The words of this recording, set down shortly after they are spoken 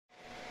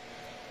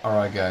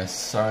Alright guys,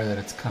 sorry that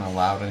it's kind of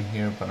loud in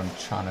here, but I'm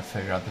trying to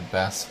figure out the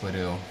best way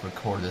to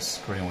record this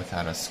screen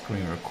without a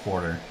screen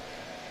recorder.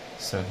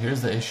 So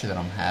here's the issue that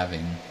I'm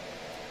having.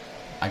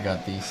 I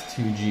got these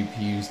two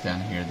GPUs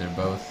down here, they're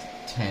both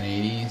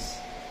 1080s,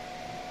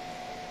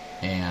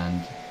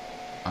 and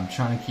I'm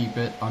trying to keep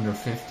it under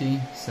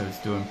 50, so it's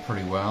doing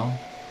pretty well.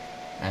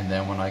 And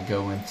then when I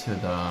go into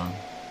the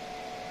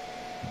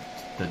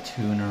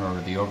tuner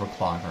or the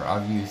overclocker,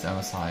 I've used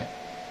MSI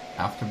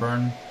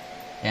Afterburn,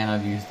 and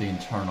I've used the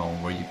internal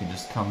where you can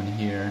just come in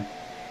here,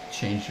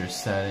 change your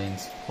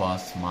settings,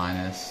 plus,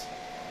 minus,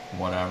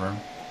 whatever.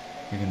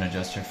 You can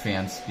adjust your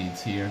fan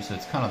speeds here, so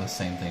it's kind of the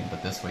same thing,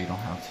 but this way you don't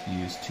have to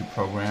use two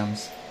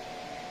programs.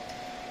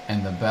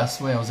 And the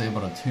best way I was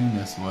able to tune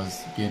this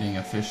was getting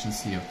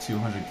efficiency of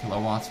 200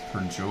 kilowatts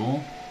per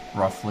joule,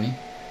 roughly,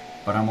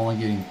 but I'm only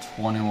getting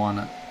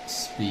 21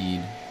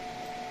 speed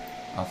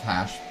of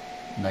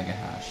mega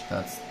hash.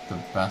 That's the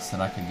best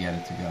that I could get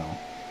it to go.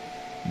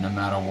 No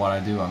matter what I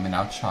do, I mean,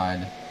 I've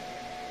tried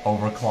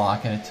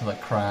overclocking it till it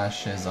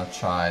crashes, I've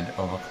tried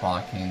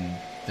overclocking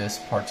this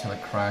part till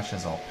it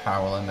crashes, I'll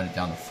power limit it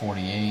down to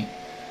 48.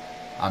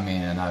 I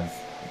mean, and I've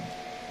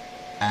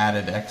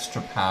added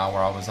extra power.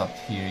 I was up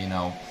here, you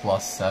know,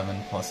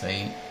 +7,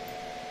 +8,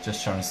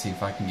 just trying to see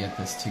if I can get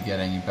this to get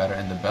any better,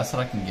 and the best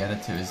that I can get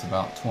it to is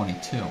about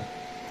 22.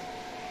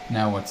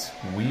 Now what's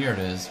weird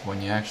is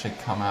when you actually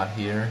come out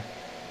here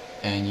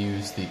and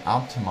use the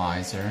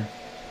optimizer,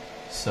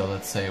 so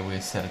let's say we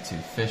set it to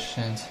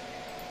efficient,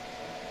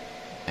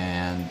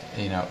 and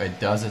you know, it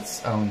does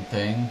its own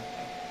thing,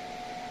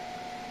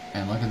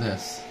 and look at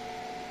this,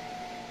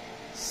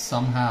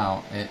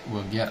 somehow it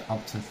will get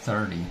up to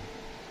 30.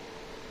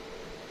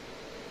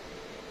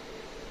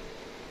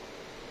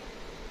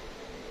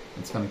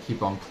 It's going to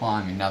keep on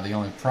climbing. Now the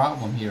only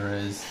problem here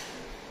is,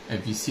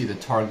 if you see, the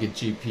target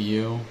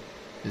GPU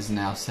is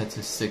now set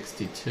to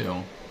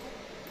 62,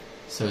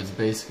 so it's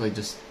basically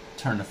just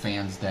turn the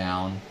fans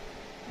down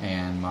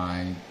and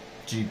my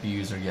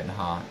GPUs are getting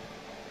hot.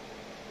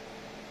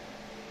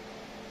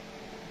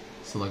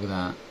 So look at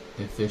that,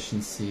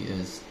 efficiency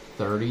is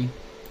 30,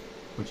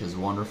 which is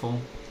wonderful.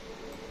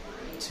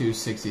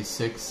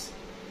 266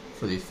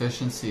 for the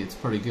efficiency, it's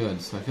pretty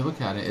good. So if you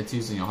look at it, it's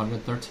using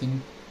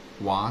 113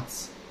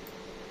 watts,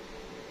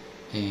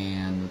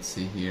 and let's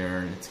see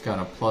here, it's got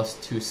a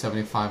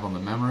 +275 on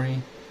the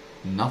memory,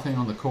 nothing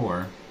on the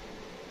core,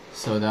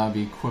 so that would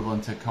be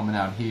equivalent to coming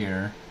out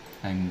here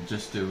and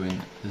just doing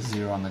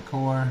 0 on the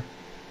core,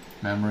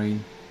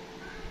 memory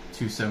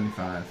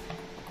 275,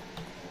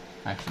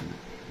 actually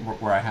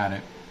where I had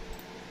it.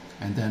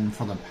 And then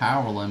for the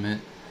power limit,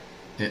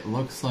 it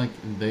looks like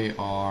they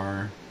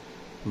are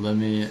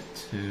limited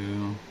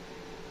to,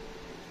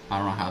 I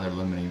don't know how they're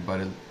limiting,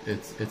 but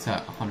it's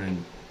at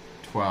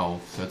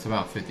 112, so it's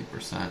about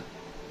 50%.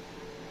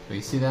 But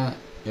you see that?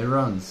 It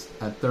runs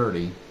at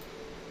 30,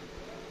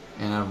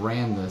 and I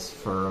ran this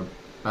for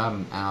about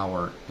an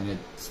hour, and it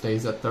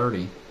stays at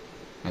 30,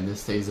 and this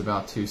stays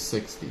about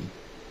 260.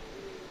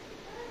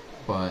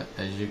 But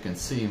as you can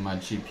see, my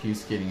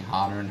GPU's getting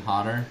hotter and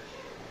hotter,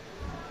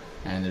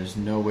 and there's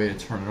no way to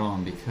turn it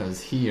on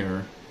because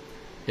here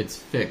it's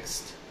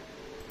fixed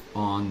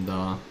on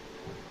the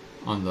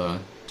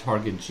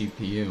target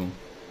GPU.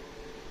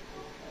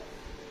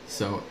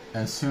 So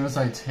as soon as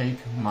I take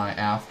my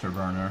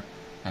afterburner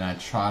and I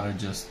try to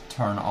just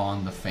turn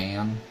on the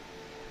fan,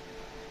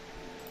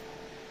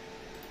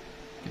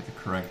 get the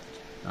correct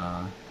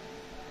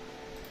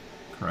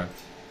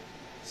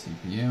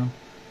CPU.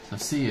 So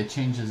see, it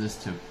changes this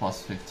to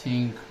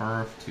 +15,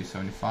 curve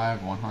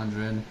 275,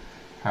 100,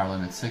 power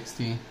limit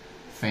 60,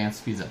 fan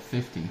speeds at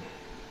 50,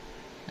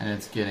 and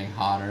it's getting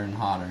hotter and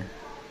hotter.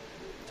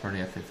 It's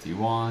already at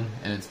 51,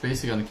 and it's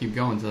basically going to keep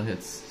going until it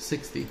hits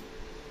 60.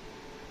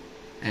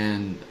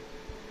 And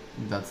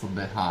that's a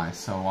bit high,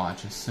 so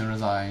watch, as soon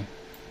as I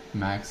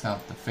max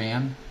out the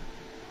fan,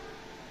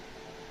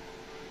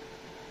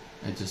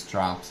 it just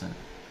drops it.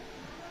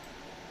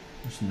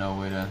 There's no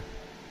way to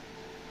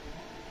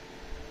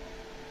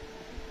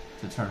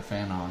turn the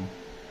fan on.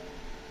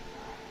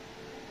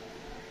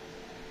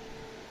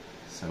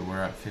 So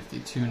we're at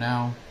 52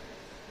 now,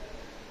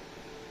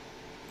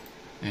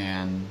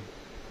 and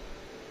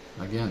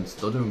again,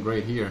 still doing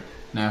great here.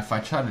 Now if I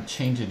try to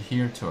change it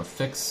here to a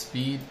fixed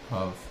speed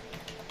of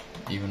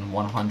even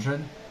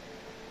 100,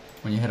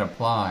 when you hit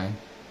apply,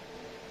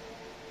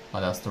 oh,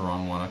 that's the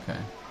wrong one,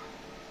 okay.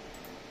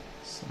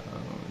 So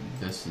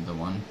this is the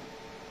one.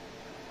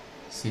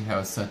 See how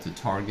it's set to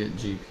target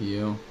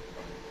GPU?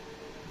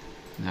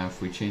 Now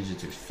if we change it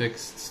to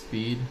fixed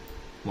speed,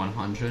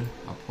 100,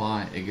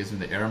 apply, it gives me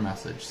the error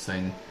message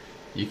saying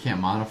you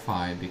can't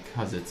modify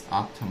because it's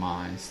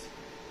optimized,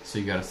 so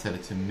you gotta set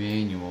it to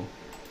manual.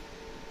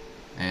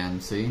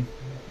 And see,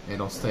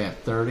 it'll stay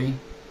at 30,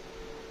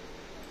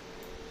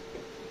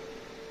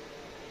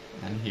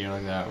 and here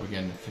like that we're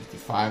getting to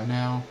 55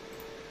 now,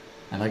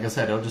 and like I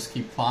said, it'll just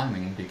keep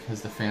climbing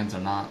because the fans are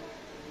not,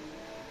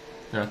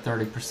 they're at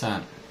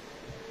 30%.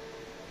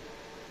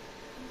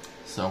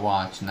 So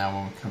watch, now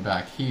when we come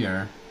back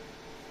here,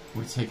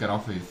 we take it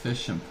off of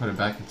efficient, put it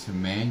back into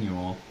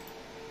manual,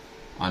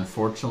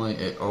 unfortunately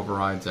it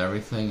overrides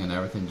everything and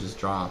everything just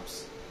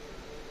drops.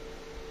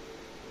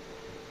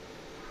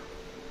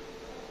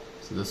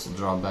 So this will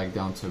drop back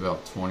down to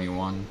about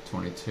 21,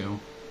 22.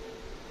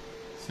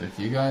 So if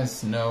you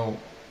guys know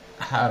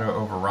how to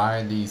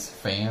override these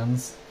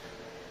fans,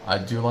 I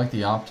do like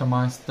the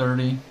optimized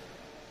 30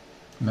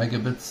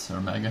 megabits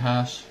or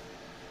megahash,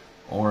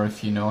 or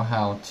if you know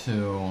how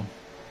to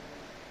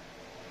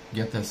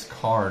get this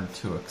card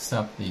to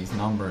accept these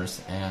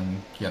numbers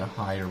and get a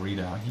higher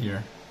readout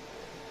here.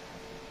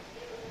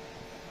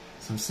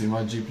 So see,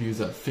 my GPU is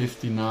at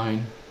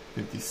 59,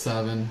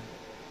 57,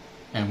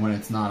 and when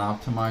it's not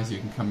optimized you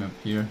can come up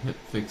here, hit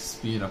fixed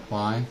speed,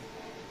 apply,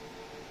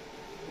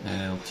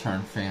 and it'll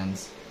turn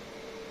fans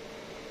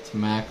to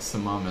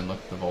maximum, and look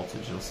at the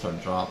voltage, it'll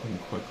start dropping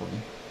quickly.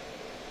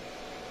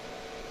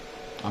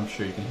 I'm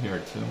sure you can hear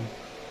it too.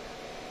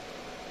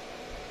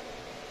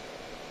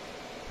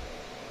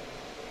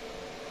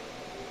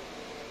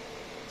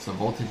 So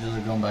voltages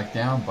are going back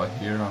down, but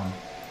here I'm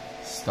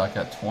stuck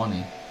at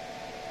 20.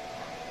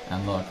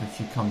 And look, if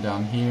you come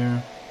down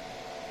here,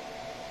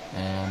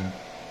 and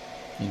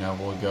you know,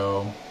 we'll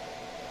go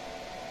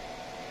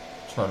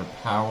try to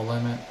power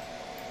limit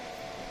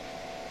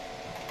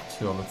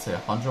to, let's say,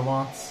 100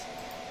 watts.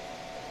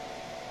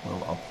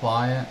 We'll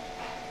apply it,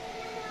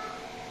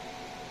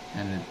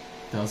 and it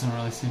doesn't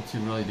really seem to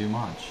really do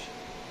much.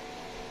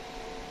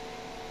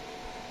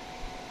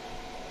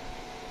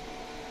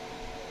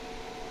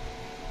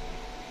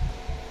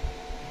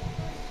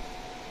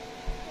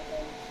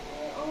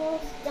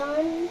 Almost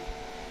done.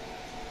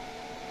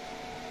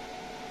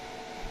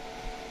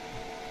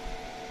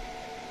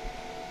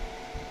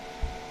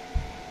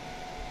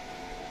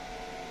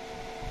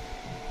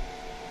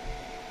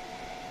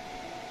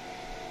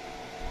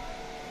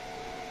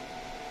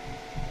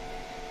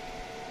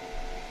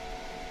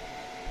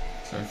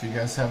 So if you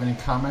guys have any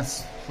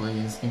comments,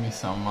 please give me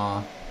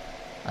some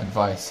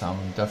advice.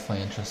 I'm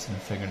definitely interested in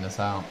figuring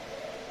this out.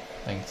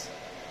 Thanks.